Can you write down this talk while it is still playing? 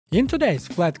In today's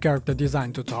flat character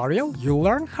design tutorial, you'll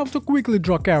learn how to quickly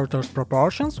draw characters'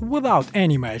 proportions without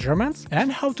any measurements and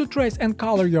how to trace and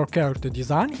color your character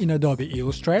design in Adobe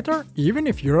Illustrator even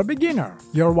if you're a beginner.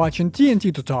 You're watching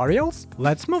TNT tutorials?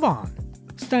 Let's move on!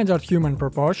 Standard human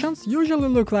proportions usually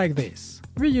look like this.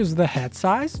 We use the head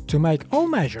size to make all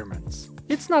measurements.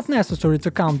 It's not necessary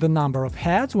to count the number of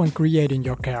heads when creating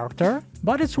your character,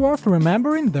 but it's worth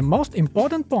remembering the most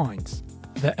important points.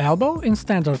 The elbow in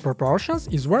standard proportions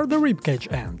is where the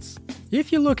ribcage ends.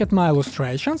 If you look at my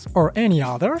illustrations or any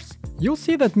others, you'll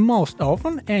see that most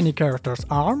often any character's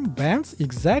arm bends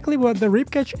exactly where the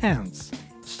ribcage ends.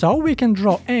 So we can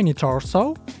draw any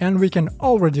torso, and we can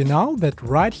already know that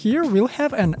right here we'll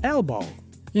have an elbow.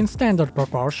 In standard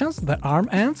proportions, the arm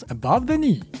ends above the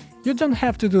knee. You don't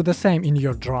have to do the same in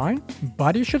your drawing,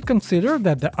 but you should consider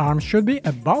that the arm should be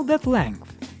about that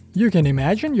length. You can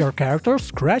imagine your character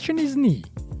scratching his knee.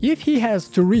 If he has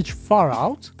to reach far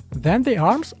out, then the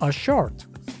arms are short.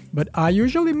 But I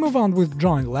usually move on with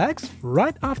drawing legs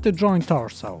right after drawing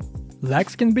torso.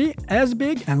 Legs can be as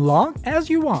big and long as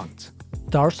you want.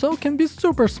 Torso can be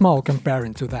super small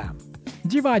comparing to them.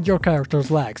 Divide your character's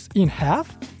legs in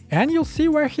half and you'll see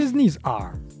where his knees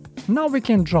are. Now we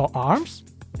can draw arms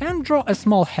and draw a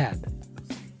small head.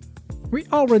 We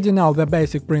already know the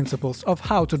basic principles of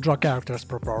how to draw characters'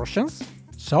 proportions,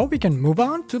 so we can move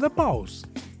on to the pose.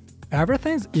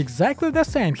 Everything's exactly the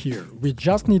same here, we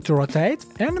just need to rotate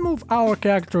and move our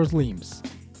character's limbs.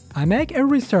 I make a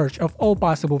research of all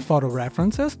possible photo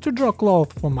references to draw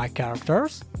clothes for my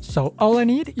characters, so all I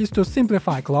need is to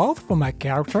simplify clothes for my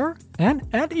character and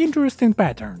add interesting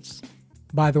patterns.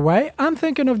 By the way, I'm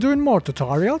thinking of doing more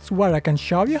tutorials where I can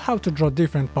show you how to draw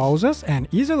different poses and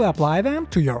easily apply them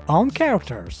to your own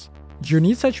characters. Do you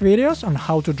need such videos on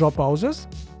how to draw poses?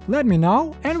 Let me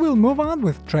know and we'll move on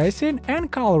with tracing and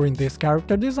coloring this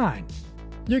character design.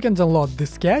 You can download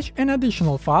this sketch and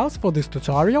additional files for this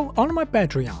tutorial on my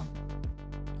Patreon.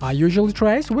 I usually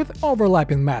trace with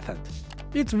overlapping method.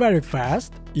 It's very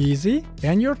fast, easy,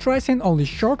 and you're tracing only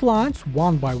short lines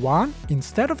one by one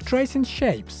instead of tracing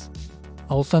shapes.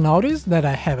 Also notice that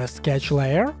I have a sketch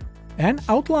layer and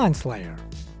outlines layer.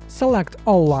 Select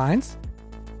all lines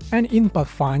and in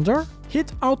Pathfinder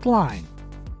hit Outline.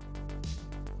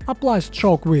 Apply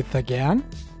stroke width again,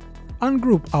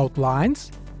 ungroup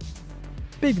outlines,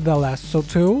 pick the lasso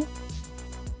tool,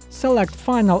 select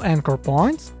final anchor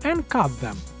points and cut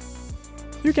them.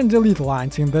 You can delete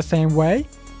lines in the same way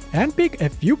and pick a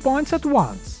few points at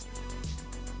once.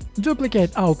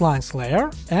 Duplicate outlines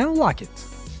layer and lock it.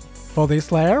 For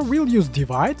this layer we'll use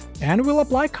divide and we'll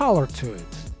apply color to it.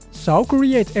 So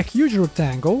create a huge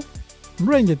rectangle,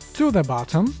 bring it to the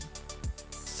bottom,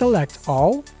 select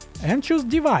all and choose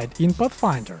divide in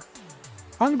Pathfinder.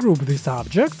 Ungroup these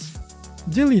objects,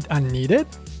 delete unneeded,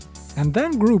 and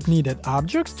then group needed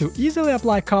objects to easily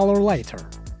apply color later.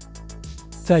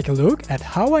 Take a look at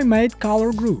how I made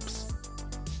color groups.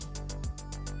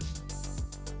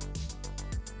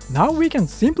 Now we can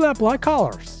simply apply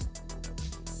colors.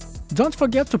 Don't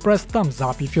forget to press thumbs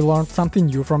up if you learned something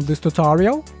new from this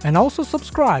tutorial, and also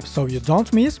subscribe so you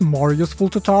don't miss more useful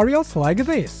tutorials like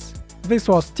this. This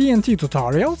was TNT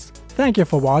Tutorials, thank you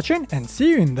for watching and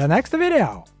see you in the next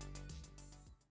video!